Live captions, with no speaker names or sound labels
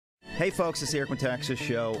Hey folks, it's the Eric Metaxas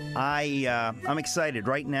Show. I'm excited.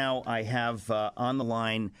 Right now I have on the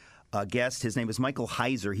line a guest. His name is Michael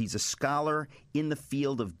Heiser. He's a scholar in the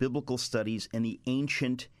field of biblical studies in the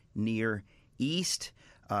ancient Near East.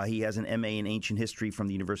 He has an M.A. in ancient history from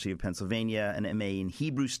the University of Pennsylvania, an M.A. in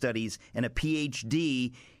Hebrew studies, and a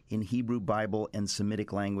Ph.D. in Hebrew Bible and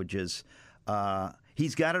Semitic languages.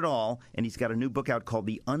 He's got it all, and he's got a new book out called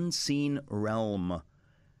The Unseen Realm,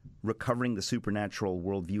 Recovering the Supernatural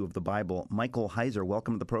Worldview of the Bible. Michael Heiser,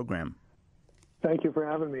 welcome to the program. Thank you for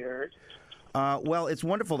having me, Eric. Well, it's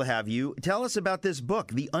wonderful to have you. Tell us about this book,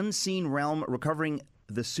 The Unseen Realm, Recovering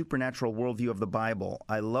the Supernatural Worldview of the Bible.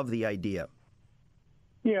 I love the idea.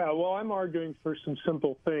 Yeah, well, I'm arguing for some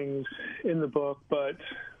simple things in the book, but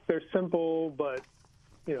they're simple, but,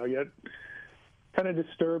 yet kind of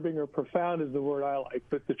disturbing or profound is the word I like.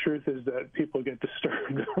 But the truth is that people get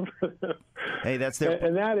disturbed over them. Hey, that's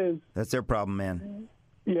their problem, man.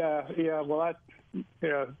 Yeah, well,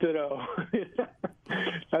 ditto.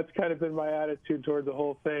 That's kind of been my attitude toward the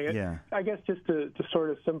whole thing. Yeah. I guess just to sort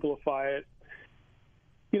of simplify it,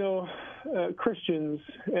 Christians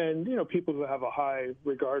and, people who have a high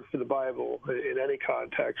regard for the Bible in any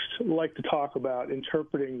context like to talk about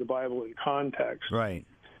interpreting the Bible in context. Right.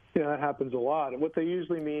 That happens a lot. And what they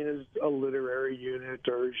usually mean is a literary unit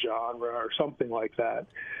or genre or something like that.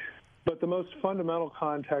 But the most fundamental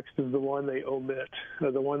context is the one they omit,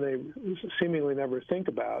 the one they seemingly never think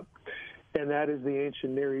about, and that is the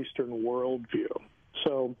ancient Near Eastern worldview.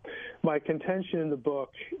 So my contention in the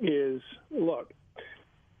book is, look,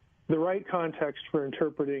 the right context for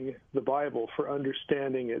interpreting the Bible, for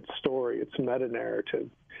understanding its story, its meta-narrative,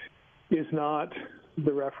 is not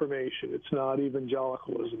the Reformation. It's not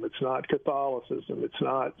evangelicalism. It's not Catholicism. It's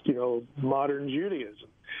not, modern Judaism.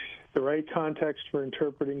 The right context for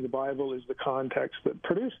interpreting the Bible is the context that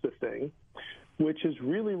produced the thing, which is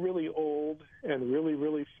really, really old and really,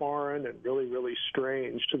 really foreign and really, really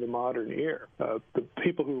strange to the modern ear. The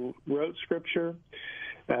people who wrote Scripture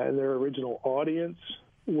and their original audience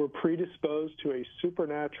were predisposed to a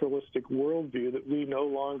supernaturalistic worldview that we no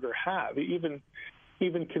longer have. Even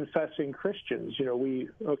confessing Christians,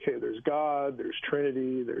 there's God, there's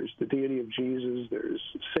Trinity, there's the deity of Jesus, there's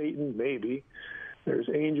Satan, maybe, there's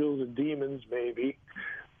angels and demons, maybe,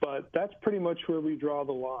 but that's pretty much where we draw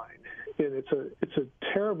the line. And it's a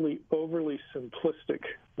terribly overly simplistic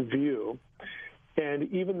view.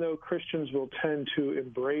 And even though Christians will tend to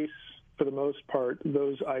embrace, for the most part,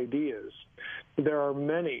 those ideas, there are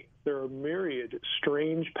myriad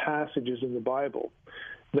strange passages in the Bible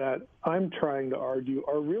that I'm trying to argue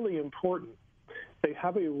are really important. They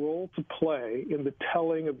have a role to play in the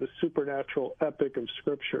telling of the supernatural epic of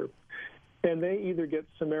Scripture. And they either get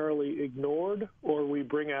summarily ignored or we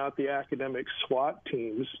bring out the academic SWAT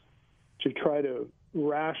teams to try to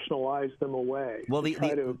rationalize them away. Well,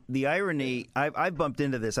 the irony, I've bumped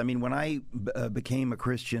into this. I mean, when I became a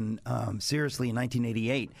Christian, seriously, in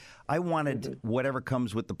 1988, I wanted whatever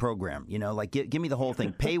comes with the program. Give me the whole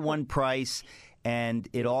thing. Pay one price, and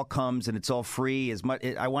it all comes, and it's all free.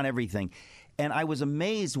 I want everything. And I was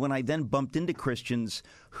amazed when I then bumped into Christians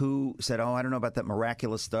who said, "Oh, I don't know about that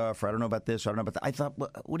miraculous stuff, or I don't know about this, or I don't know about that." I thought,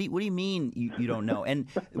 "What do you mean you don't know?" And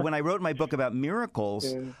when I wrote my book about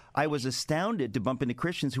miracles, I was astounded to bump into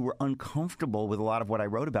Christians who were uncomfortable with a lot of what I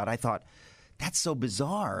wrote about. I thought, that's so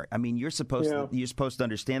bizarre. I mean, you're supposed to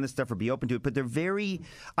understand this stuff or be open to it, but they're very.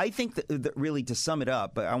 I think that really, to sum it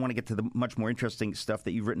up, I want to get to the much more interesting stuff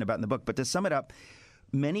that you've written about in the book. But to sum it up,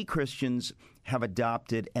 many Christians have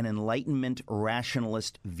adopted an Enlightenment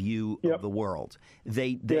rationalist view of the world.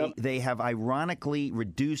 They have ironically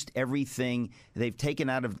reduced everything. They've taken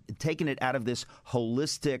it out of this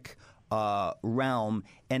holistic realm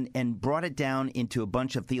and brought it down into a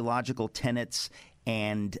bunch of theological tenets,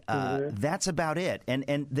 and that's about it.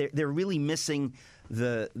 And they're really missing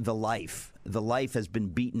the life. The life has been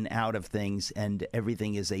beaten out of things, and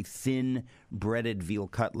everything is a thin breaded veal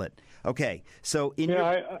cutlet. Okay, so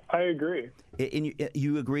I agree.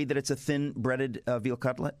 You agree that it's a thin breaded veal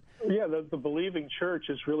cutlet? Yeah, the believing church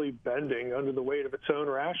is really bending under the weight of its own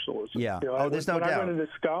rationalism. Yeah. There's no doubt. I run into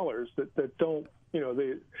scholars that don't.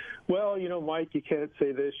 Mike, you can't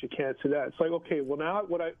say this, you can't say that. It's like, okay, well, now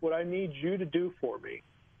what I need you to do for me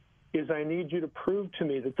is I need you to prove to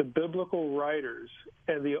me that the biblical writers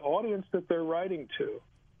and the audience that they're writing to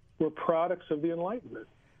were products of the Enlightenment.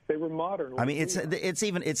 They were modern. I mean,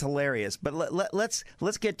 it's hilarious. But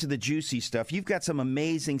let's get to the juicy stuff. You've got some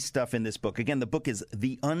amazing stuff in this book. Again, the book is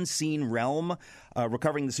The Unseen Realm,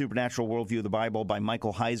 Recovering the Supernatural Worldview of the Bible by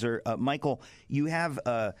Michael Heiser. Michael, you have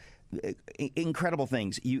incredible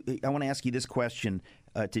things. I want to ask you this question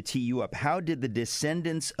to tee you up. How did the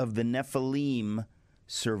descendants of the Nephilim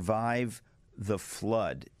survive the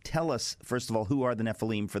flood? Tell us, first of all, who are the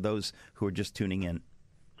Nephilim for those who are just tuning in?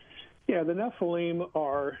 Yeah, the Nephilim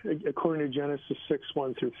are, according to Genesis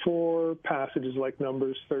 6:1-4, passages like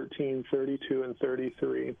Numbers 13, 32, and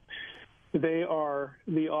 33. They are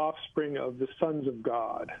the offspring of the sons of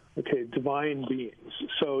God, divine beings.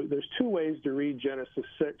 So there's two ways to read Genesis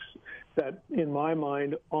 6 that, in my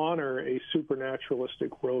mind, honor a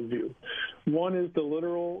supernaturalistic worldview. One is the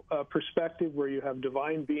literal perspective where you have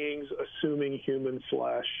divine beings assuming human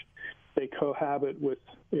flesh. They cohabit with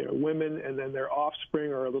women, and then their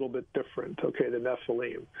offspring are a little bit different, the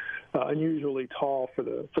Nephilim, unusually tall for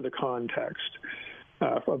the context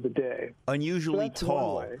of the day. Unusually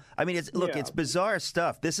tall. I mean, it's bizarre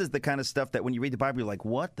stuff. This is the kind of stuff that when you read the Bible, you're like,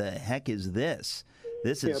 what the heck is this?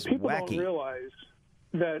 This is people wacky. Don't realize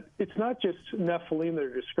that it's not just Nephilim that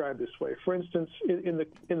are described this way. For instance, in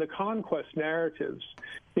the conquest narratives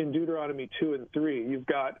in Deuteronomy 2 and 3, you've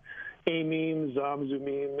got Amim,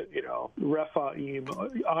 Zamzumim, Rephaim,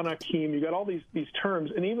 Anakim. You got all these terms,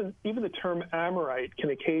 and even the term Amorite can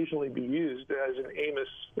occasionally be used, as in Amos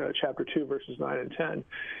chapter 2, verses 9 and 10,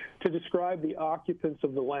 to describe the occupants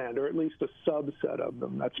of the land, or at least a subset of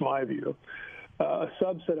them. That's my view. A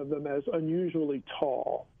subset of them as unusually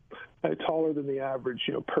tall. Taller than the average,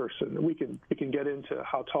 person. We can get into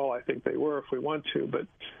how tall I think they were if we want to, but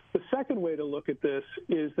the second way to look at this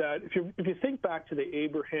is that if you think back to the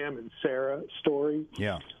Abraham and Sarah story,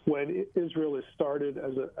 when Israel is started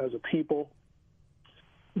as a people,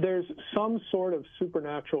 there's some sort of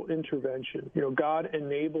supernatural intervention. God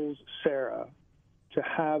enables Sarah to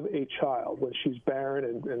have a child when she's barren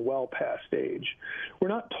and well past age. We're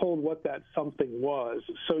not told what that something was,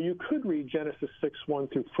 so you could read Genesis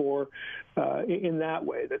 6:1-4 in that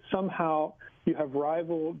way, that somehow you have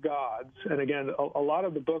rival gods. And again, a lot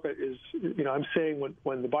of the book is, I'm saying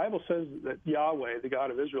when the Bible says that Yahweh, the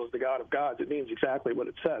God of Israel, is the God of gods, it means exactly what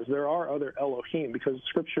it says. There are other Elohim, because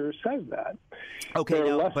Scripture says that. Okay,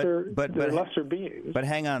 there are but lesser beings. But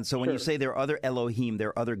hang on. So when you say there are other Elohim, there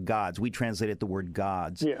are other gods, we translate it the word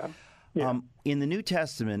gods. Yeah. In the New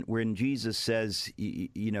Testament, when Jesus says,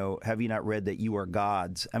 have you not read that you are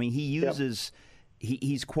gods? I mean, he uses...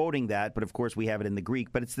 He's quoting that, but of course we have it in the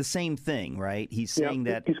Greek. But it's the same thing, right? He's saying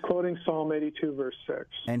that... He's quoting Psalm 82, verse 6.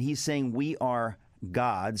 And he's saying we are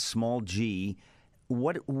gods, small g.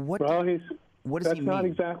 What does he mean? That's not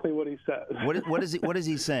exactly what he says. What is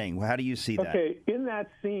he saying? How do you see that? Okay, in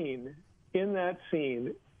that scene,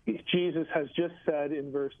 Jesus has just said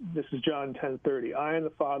this is John 10:30, I and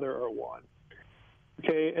the Father are one.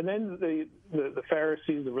 Okay, and then the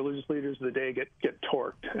Pharisees, the religious leaders of the day, get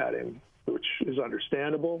torqued at him, which is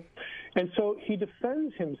understandable. And so he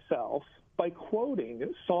defends himself by quoting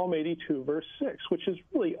Psalm 82, verse 6, which is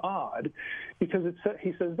really odd, because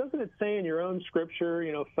he says, doesn't it say in your own scripture,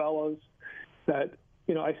 fellows, that,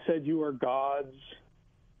 I said you are gods?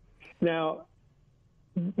 Now,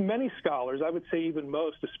 many scholars, I would say even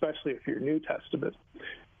most, especially if you're New Testament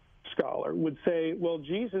scholar, would say, well,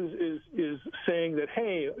 Jesus is saying that,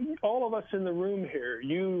 hey, all of us in the room here,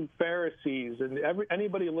 you Pharisees and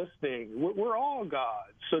anybody listening, we're all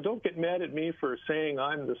gods. So don't get mad at me for saying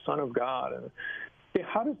I'm the Son of God. And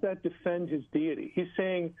how does that defend his deity? He's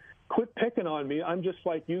saying, quit picking on me. I'm just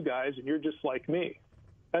like you guys, and you're just like me.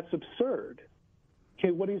 That's absurd.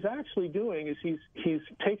 Okay, what he's actually doing is he's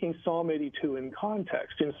taking Psalm 82 in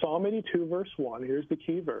context. In Psalm 82, verse 1, here's the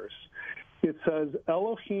key verse. It says,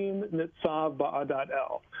 Elohim nitzav ba'adat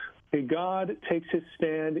el. A God takes his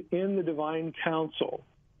stand in the divine council.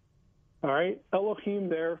 All right? Elohim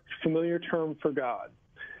there, familiar term for God.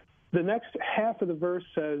 The next half of the verse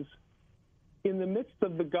says, in the midst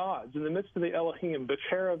of the gods, in the midst of the Elohim,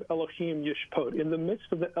 B'kerev Elohim Yishpot, in the midst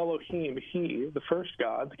of the Elohim, he, the first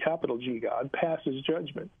God, the capital G God, passes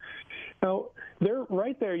judgment. Now,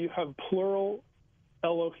 right there you have plural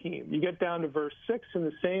Elohim. You get down to verse 6 in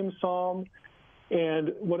the same psalm,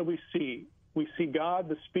 and what do we see? We see God,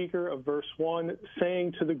 the speaker of verse 1,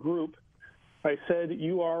 saying to the group, I said,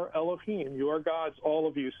 you are Elohim, you are gods, all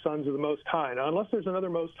of you, sons of the Most High. Now, unless there's another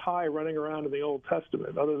Most High running around in the Old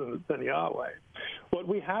Testament other than Yahweh, what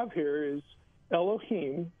we have here is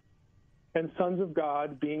Elohim and sons of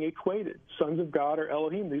God being equated. Sons of God are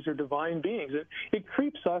Elohim. These are divine beings. It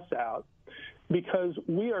creeps us out because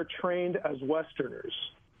we are trained as Westerners.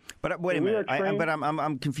 But wait a minute.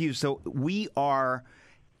 I'm confused. So we are,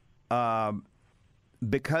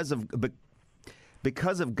 because of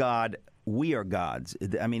God, we are gods.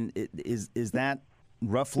 I mean, is that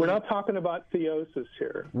roughly? We're not talking about theosis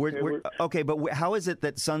here. Okay, but how is it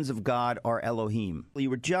that sons of God are Elohim? You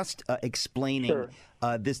were just explaining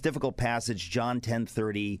this difficult passage, John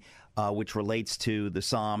 10:30, which relates to the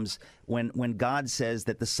Psalms, when God says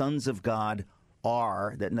that the sons of God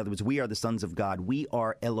are, that in other words, we are the sons of God, we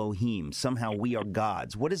are Elohim, somehow we are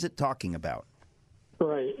gods. What is it talking about?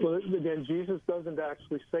 Right. Well, again, Jesus doesn't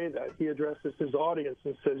actually say that. He addresses his audience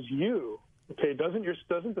and says, you. Okay, doesn't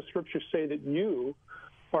the scripture say that you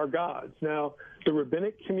are gods? Now, the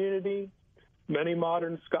rabbinic community, many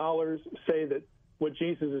modern scholars say that what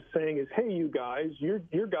Jesus is saying is, hey, you guys, you're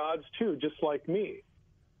gods too, just like me.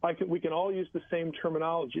 We can all use the same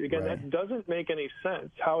terminology. Again, That doesn't make any sense.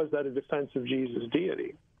 How is that a defense of Jesus'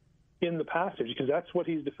 deity in the passage? Because that's what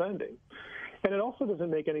he's defending. And it also doesn't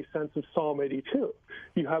make any sense of Psalm 82.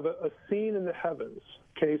 You have a scene in the heavens.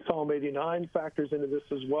 Okay, Psalm 89 factors into this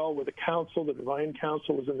as well, where the divine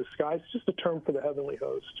council is in the sky. It's just a term for the heavenly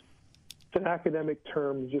host. It's an academic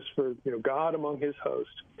term just for God among his host.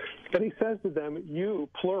 And he says to them, you,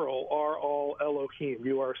 plural, are all Elohim.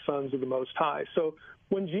 You are sons of the Most High. So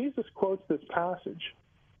when Jesus quotes this passage,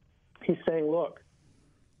 he's saying, look,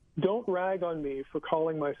 don't rag on me for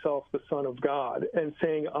calling myself the Son of God and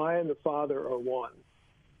saying I and the Father are one,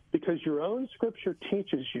 because your own scripture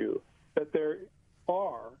teaches you that there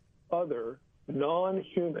are other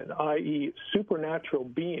non-human, i.e. supernatural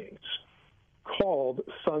beings called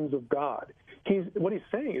sons of God. What he's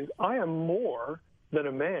saying is, I am more than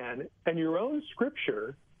a man, and your own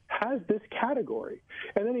scripture has this category.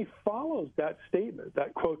 And then he follows that statement,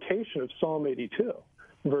 that quotation of Psalm 82.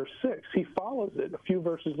 Verse 6, he follows it a few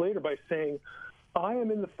verses later by saying, I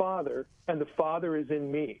am in the Father, and the Father is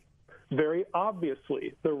in me. Very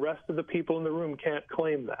obviously, the rest of the people in the room can't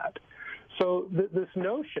claim that. So this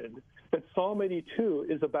notion that Psalm 82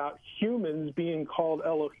 is about humans being called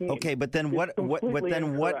Elohim. Okay, but then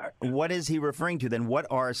what is he referring to then? What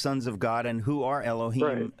are sons of God and who are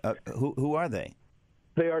Elohim? Right. Who are they?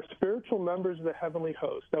 They are spiritual members of the heavenly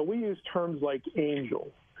host. Now, we use terms like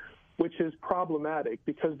angel, which is problematic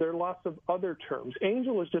because there are lots of other terms.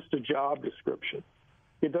 Angel is just a job description.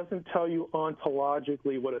 It doesn't tell you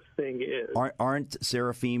ontologically what a thing is. Aren't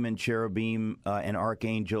seraphim and cherubim and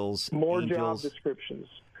archangels more angels? Job descriptions?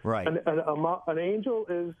 Right. An angel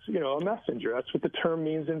is, a messenger. That's what the term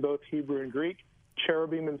means in both Hebrew and Greek.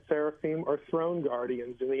 Cherubim and seraphim are throne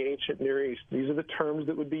guardians in the ancient Near East. These are the terms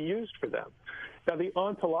that would be used for them. Now, the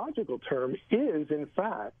ontological term is, in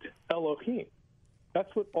fact, Elohim.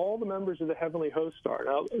 That's what all the members of the heavenly host are.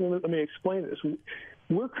 Now, let me explain this.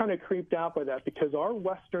 We're kind of creeped out by that because our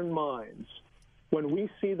Western minds, when we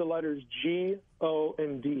see the letters G, O,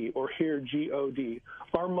 and D, or hear G-O-D,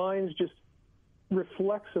 our minds just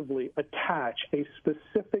reflexively attach a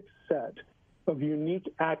specific set of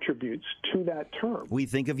unique attributes to that term. We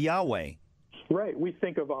think of Yahweh. Right. We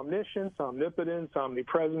think of omniscience, omnipotence,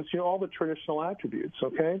 omnipresence, all the traditional attributes,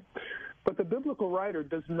 okay? But the biblical writer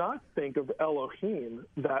does not think of Elohim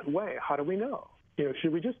that way. How do we know?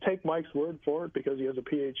 Should we just take Mike's word for it because he has a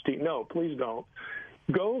PhD? No, please don't.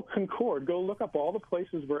 Go concord. Go look up all the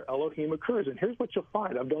places where Elohim occurs. And here's what you'll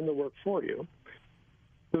find. I've done the work for you.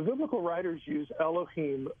 The biblical writers use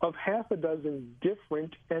Elohim of half a dozen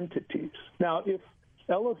different entities. Now, if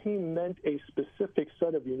Elohim meant a specific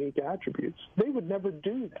set of unique attributes, they would never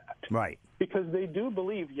do that. Right. Because they do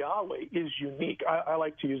believe Yahweh is unique. I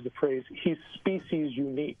like to use the phrase, he's species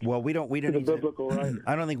unique. Well, we don't need the biblical writer.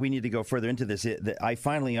 I don't think we need to go further into this. I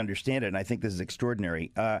finally understand it, and I think this is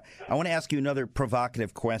extraordinary. I want to ask you another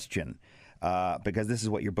provocative question, because this is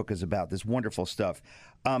what your book is about, this wonderful stuff.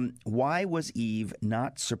 Why was Eve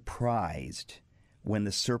not surprised when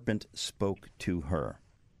the serpent spoke to her?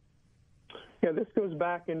 Yeah, this goes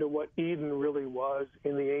back into what Eden really was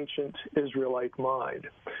in the ancient Israelite mind.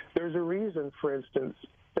 There's a reason, for instance,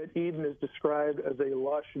 that Eden is described as a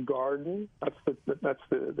lush garden. That's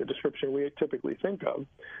the description we typically think of,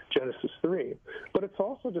 Genesis 3. But it's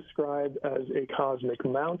also described as a cosmic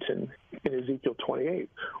mountain in Ezekiel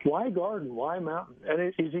 28. Why garden? Why mountain?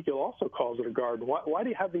 And Ezekiel also calls it a garden. Why do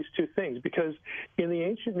you have these two things? Because in the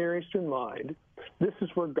ancient Near Eastern mind, this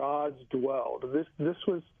is where gods dwelled. This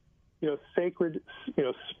was sacred,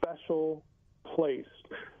 special place.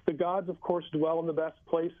 The gods, of course, dwell in the best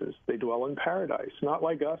places. They dwell in paradise, not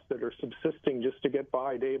like us that are subsisting just to get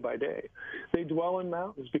by day. They dwell in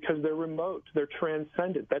mountains because they're remote. They're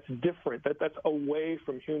transcendent. That's different. That's away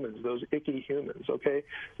from humans, those icky humans, okay?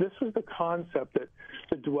 This was the concept that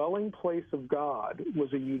the dwelling place of God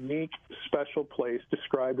was a unique, special place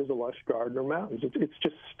described as a lush garden or mountains. It's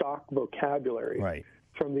just stock vocabulary. Right.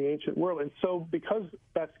 From the ancient world. And so because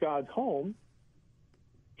that's God's home,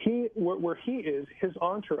 where he is, his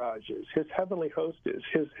entourage is, his heavenly host is,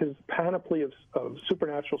 his panoply of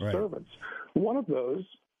supernatural servants. One of those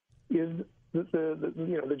is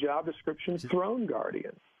the job description, throne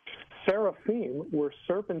guardian. Seraphim were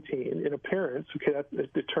serpentine in appearance. Okay,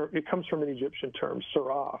 it comes from an Egyptian term,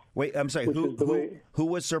 seraph. Wait, I'm sorry. Who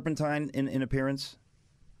was serpentine in appearance?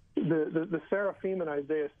 The seraphim in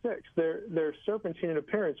Isaiah 6, they're serpentine in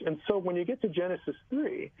appearance. And so when you get to Genesis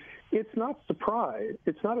 3, it's not a surprise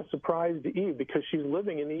to Eve because she's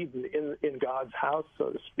living in Eden, in God's house, so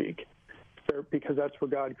to speak, because that's where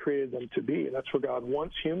God created them to be. That's where God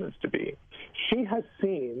wants humans to be. She has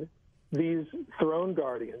seen these throne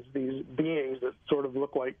guardians, these beings that sort of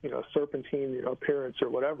look like, serpentine, appearance or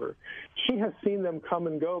whatever. She has seen them come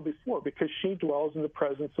and go before because she dwells in the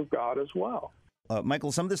presence of God as well.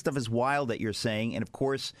 Michael, some of this stuff is wild that you're saying, and of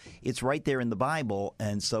course, it's right there in the Bible,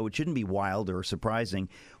 and so it shouldn't be wild or surprising.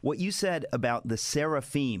 What you said about the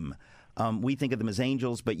seraphim, we think of them as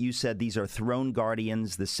angels, but you said these are throne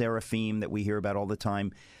guardians, the seraphim that we hear about all the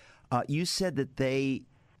time. You said that they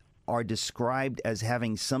are described as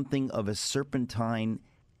having something of a serpentine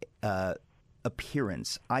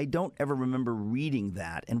appearance. I don't ever remember reading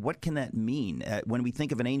that. And what can that mean? When we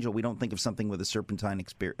think of an angel, we don't think of something with a serpentine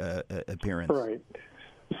appearance. Right.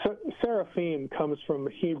 Seraphim comes from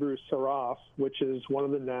Hebrew seraph, which is one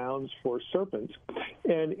of the nouns for serpent.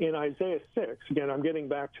 And in Isaiah 6, again, I'm getting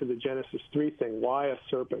back to the Genesis 3 thing, why a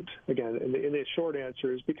serpent? Again, and the short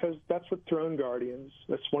answer is because that's what throne guardians,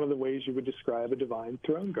 that's one of the ways you would describe a divine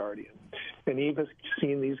throne guardian. And Eve has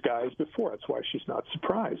seen these guys before. That's why she's not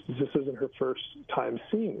surprised. This isn't her first time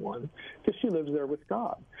seeing one, because she lives there with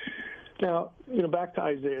God. Now, back to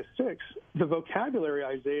Isaiah 6, the vocabulary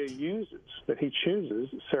Isaiah uses, that he chooses,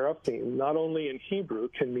 seraphim, not only in Hebrew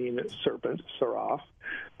can mean serpent, seraph,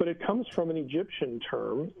 but it comes from an Egyptian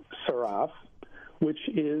term, seraph, which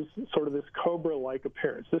is sort of this cobra-like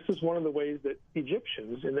appearance. This is one of the ways that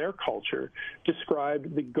Egyptians, in their culture,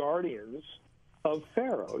 described the guardians of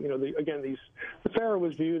Pharaoh. The Pharaoh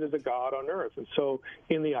was viewed as a god on earth, and so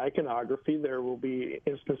in the iconography, there will be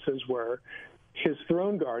instances where his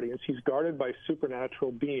throne guardians, he's guarded by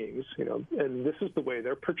supernatural beings, and this is the way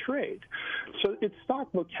they're portrayed. So it's stock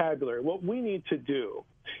vocabulary. What we need to do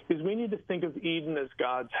is we need to think of Eden as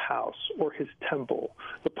God's house or his temple,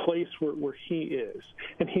 the place where he is.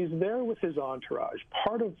 And he's there with his entourage,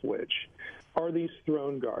 part of which are these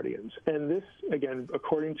throne guardians. And this, again,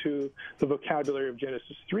 according to the vocabulary of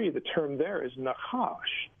Genesis 3, the term there is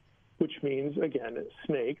nachash, which means, again,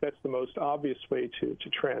 snake. That's the most obvious way to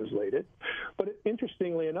translate it. But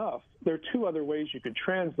interestingly enough, there are two other ways you could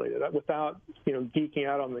translate it without, geeking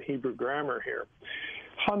out on the Hebrew grammar here.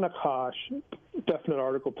 Ha-nakash, definite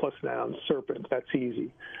article plus noun, serpent. That's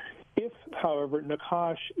easy. If, however,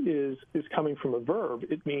 nakash is coming from a verb,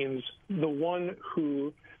 it means the one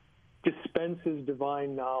who dispenses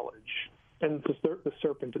divine knowledge. And the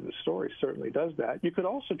serpent in the story certainly does that. You could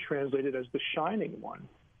also translate it as the shining one,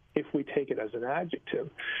 if we take it as an adjective.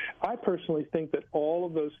 I personally think that all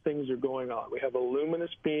of those things are going on. We have a luminous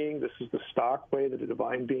being. This is the stock way that a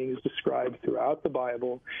divine being is described throughout the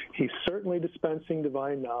Bible. He's certainly dispensing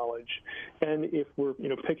divine knowledge. And if we're,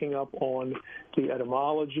 picking up on the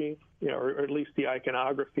etymology, or at least the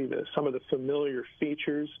iconography, some of the familiar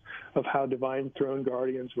features of how divine throne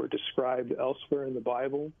guardians were described elsewhere in the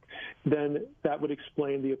Bible, then that would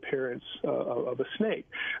explain the appearance of a snake.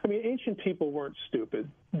 I mean, ancient people weren't stupid.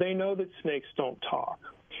 They know that snakes don't talk.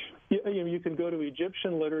 You can go to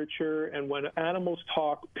Egyptian literature, and when animals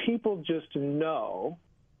talk, people just know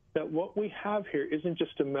that what we have here isn't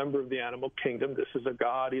just a member of the animal kingdom. This is a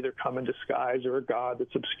god either come in disguise or a god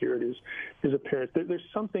that's obscured his appearance. There's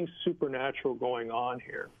something supernatural going on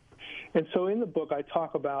here. And so in the book, I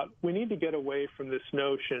talk about we need to get away from this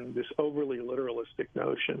notion, this overly literalistic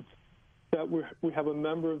notion, that we have a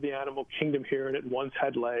member of the animal kingdom here and it once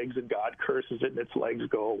had legs and God curses it and its legs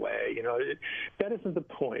go away. That isn't the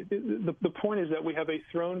point. The point is that we have a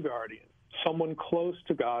throne guardian, someone close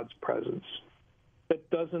to God's presence, that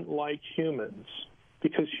doesn't like humans,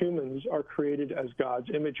 because humans are created as God's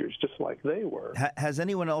imagers, just like they were. Has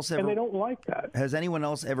anyone else ever? And they don't like that. Has anyone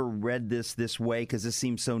else ever read this way? Because this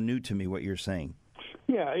seems so new to me, what you're saying.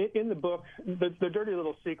 Yeah, in the book, the dirty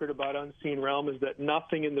little secret about Unseen Realm is that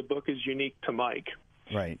nothing in the book is unique to Mike.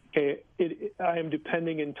 Right. I am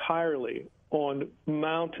depending entirely on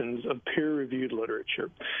mountains of peer-reviewed literature.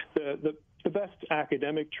 The best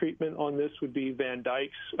academic treatment on this would be Van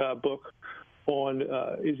Dyke's book on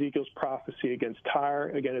Ezekiel's prophecy against Tyre.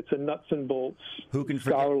 Again, it's a nuts and bolts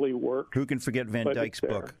scholarly work. Who can forget Van Dyke's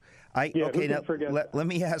book? Okay, now let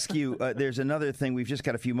me ask you. There's another thing. We've just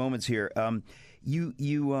got a few moments here.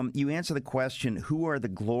 You answer the question: who are the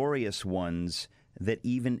glorious ones that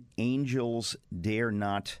even angels dare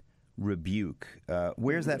not rebuke?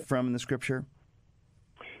 Where's that from in the Scripture?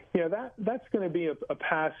 Yeah, that's going to be a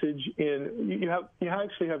passage in. You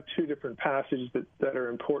actually have two different passages that are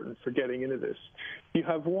important for getting into this. You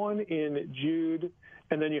have one in Jude,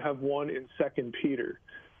 and then you have one in 2 Peter.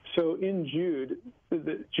 So in Jude,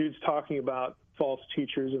 Jude's talking about false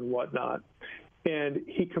teachers and whatnot, and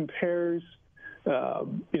he compares.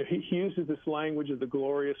 He uses this language of the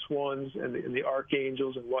glorious ones and the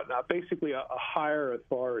archangels and whatnot, basically a higher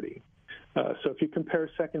authority. So if you compare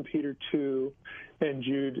 2 Peter 2 and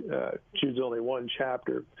Jude's only one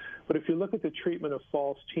chapter, but if you look at the treatment of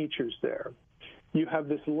false teachers there, you have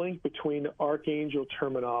this link between archangel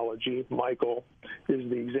terminology, Michael is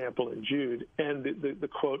the example in Jude, and the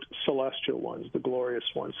quote, celestial ones, the glorious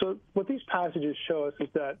ones. So what these passages show us is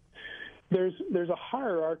that there's a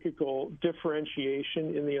hierarchical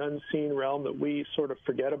differentiation in the unseen realm that we sort of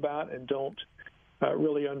forget about and don't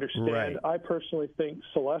really understand. Right. I personally think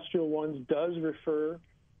celestial ones does refer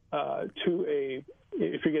to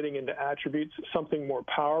if you're getting into attributes, something more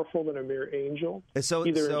powerful than a mere angel, either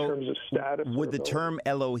in terms of status. Would the term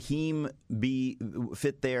Elohim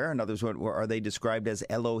fit there? In other words, are they described as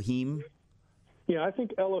Elohim? Yeah, I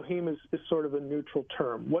think Elohim is sort of a neutral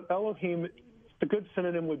term. What Elohim, a good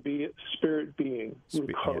synonym would be spirit being,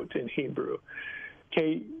 Ruchot in Hebrew.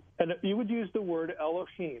 Okay, and you would use the word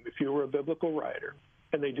Elohim if you were a biblical writer,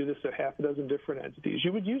 and they do this at half a dozen different entities.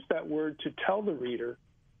 You would use that word to tell the reader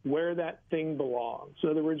where that thing belongs. In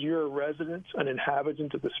other words, you're a resident, an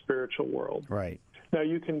inhabitant of the spiritual world. Right. Now,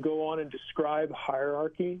 you can go on and describe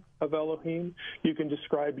hierarchy of Elohim. You can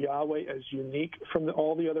describe Yahweh as unique from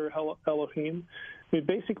all the other Elohim. I mean,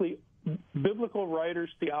 basically, biblical writers'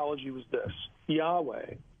 theology was this: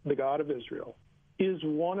 Yahweh, the God of Israel, is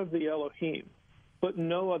one of the Elohim, but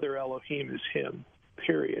no other Elohim is him,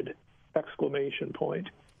 period, exclamation point.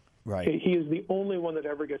 Right. He is the only one that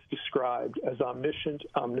ever gets described as omniscient,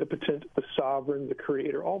 omnipotent, the sovereign, the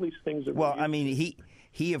creator, all these things. Well, I mean,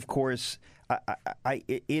 he of course,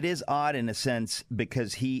 it is odd in a sense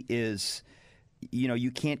because he is,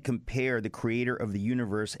 you can't compare the creator of the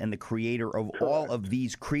universe and the creator of Correct. All of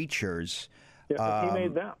these creatures. Yeah, he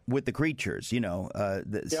made them. With the creatures,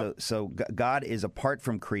 So God is apart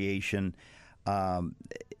from creation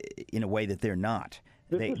in a way that they're not.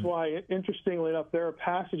 This is why, interestingly enough, there are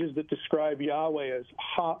passages that describe Yahweh as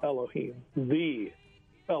Ha Elohim, the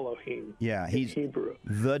Elohim. Yeah, he's Hebrew.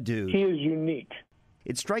 The dude. He is unique.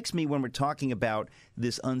 It strikes me when we're talking about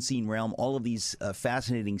this unseen realm, all of these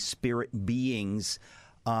fascinating spirit beings,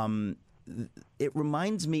 it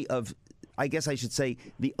reminds me of, I guess I should say,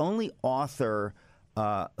 the only author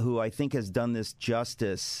who I think has done this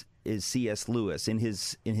justice is C.S. Lewis. In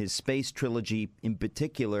his space trilogy in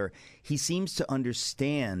particular, he seems to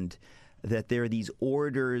understand that there are these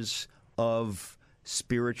orders of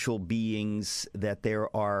spiritual beings, that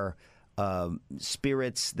there are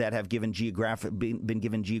spirits that have been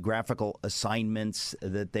given geographical assignments,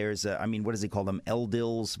 that there's what does he call them,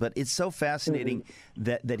 Eldils? But it's so fascinating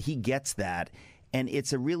that he gets that, and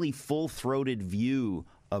it's a really full-throated view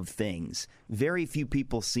of things. Very few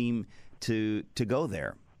people seem to go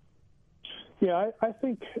there. Yeah, I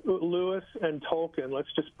think Lewis and Tolkien,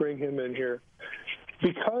 let's just bring him in here,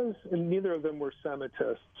 because neither of them were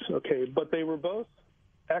Semitists, okay, but they were both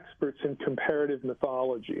experts in comparative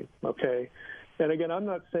mythology, okay? And again, I'm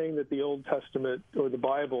not saying that the Old Testament or the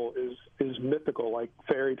Bible is mythical, like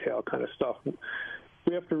fairy tale kind of stuff.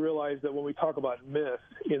 We have to realize that when we talk about myth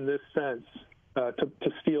in this sense,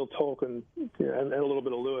 to steal Tolkien and a little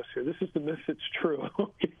bit of Lewis here, this is the myth that's true.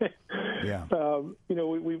 Okay? Yeah.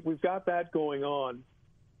 We've got that going on,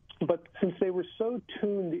 but since they were so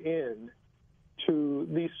tuned in to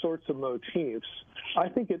these sorts of motifs, I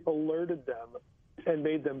think it alerted them and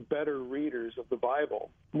made them better readers of the Bible,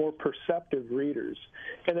 more perceptive readers,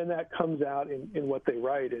 and then that comes out in what they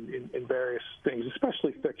write in various things,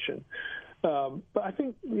 especially fiction. But I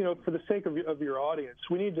think, for the sake of your audience,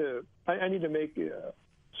 I need to make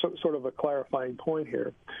sort of a clarifying point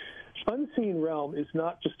here. Unseen Realm is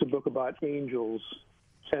not just a book about angels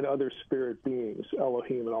and other spirit beings,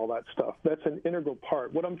 Elohim and all that stuff. That's an integral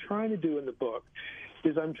part. What I'm trying to do in the book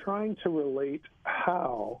is I'm trying to relate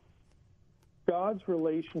how God's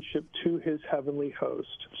relationship to his heavenly host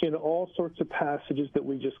in all sorts of passages that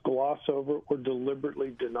we just gloss over or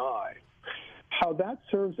deliberately deny, how that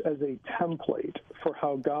serves as a template for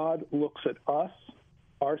how God looks at us,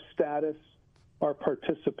 our status, our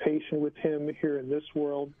participation with him here in this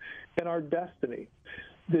world, and our destiny.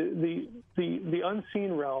 The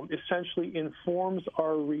unseen realm essentially informs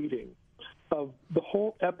our reading of the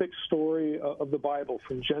whole epic story of the Bible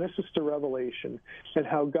from Genesis to Revelation, and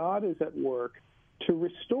how God is at work to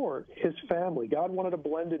restore his family. God wanted a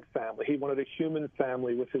blended family. He wanted a human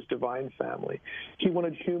family with his divine family. He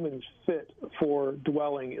wanted humans fit for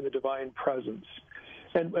dwelling in the divine presence.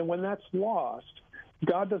 And when that's lost,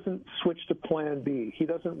 God doesn't switch to plan B. He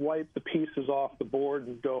doesn't wipe the pieces off the board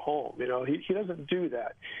and go home. He doesn't do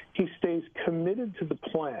that. He stays committed to the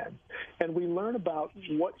plan. And we learn about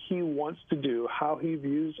what he wants to do, how he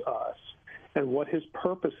views us, and what his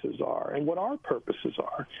purposes are, and what our purposes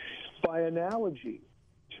are, by analogy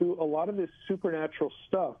to a lot of this supernatural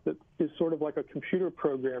stuff that is sort of like a computer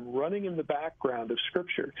program running in the background of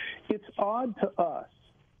Scripture. It's odd to us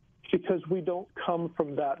because we don't come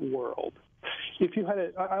from that world. If you had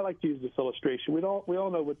I like to use this illustration. We all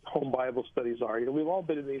know what home Bible studies are. We've all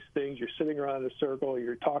been in these things. You're sitting around in a circle,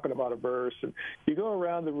 you're talking about a verse, and you go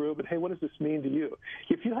around the room, and hey, what does this mean to you?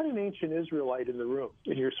 If you had an ancient Israelite in the room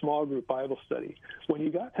in your small group Bible study, when you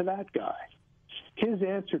got to that guy, his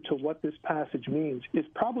answer to what this passage means is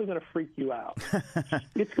probably going to freak you out.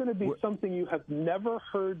 It's going to be something you have never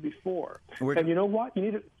heard before. And you know what?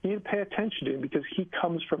 You need to pay attention to him because he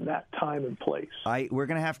comes from that time and place. We're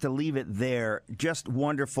going to have to leave it there. Just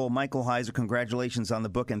wonderful. Michael Heiser, congratulations on the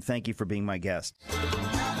book, and thank you for being my guest.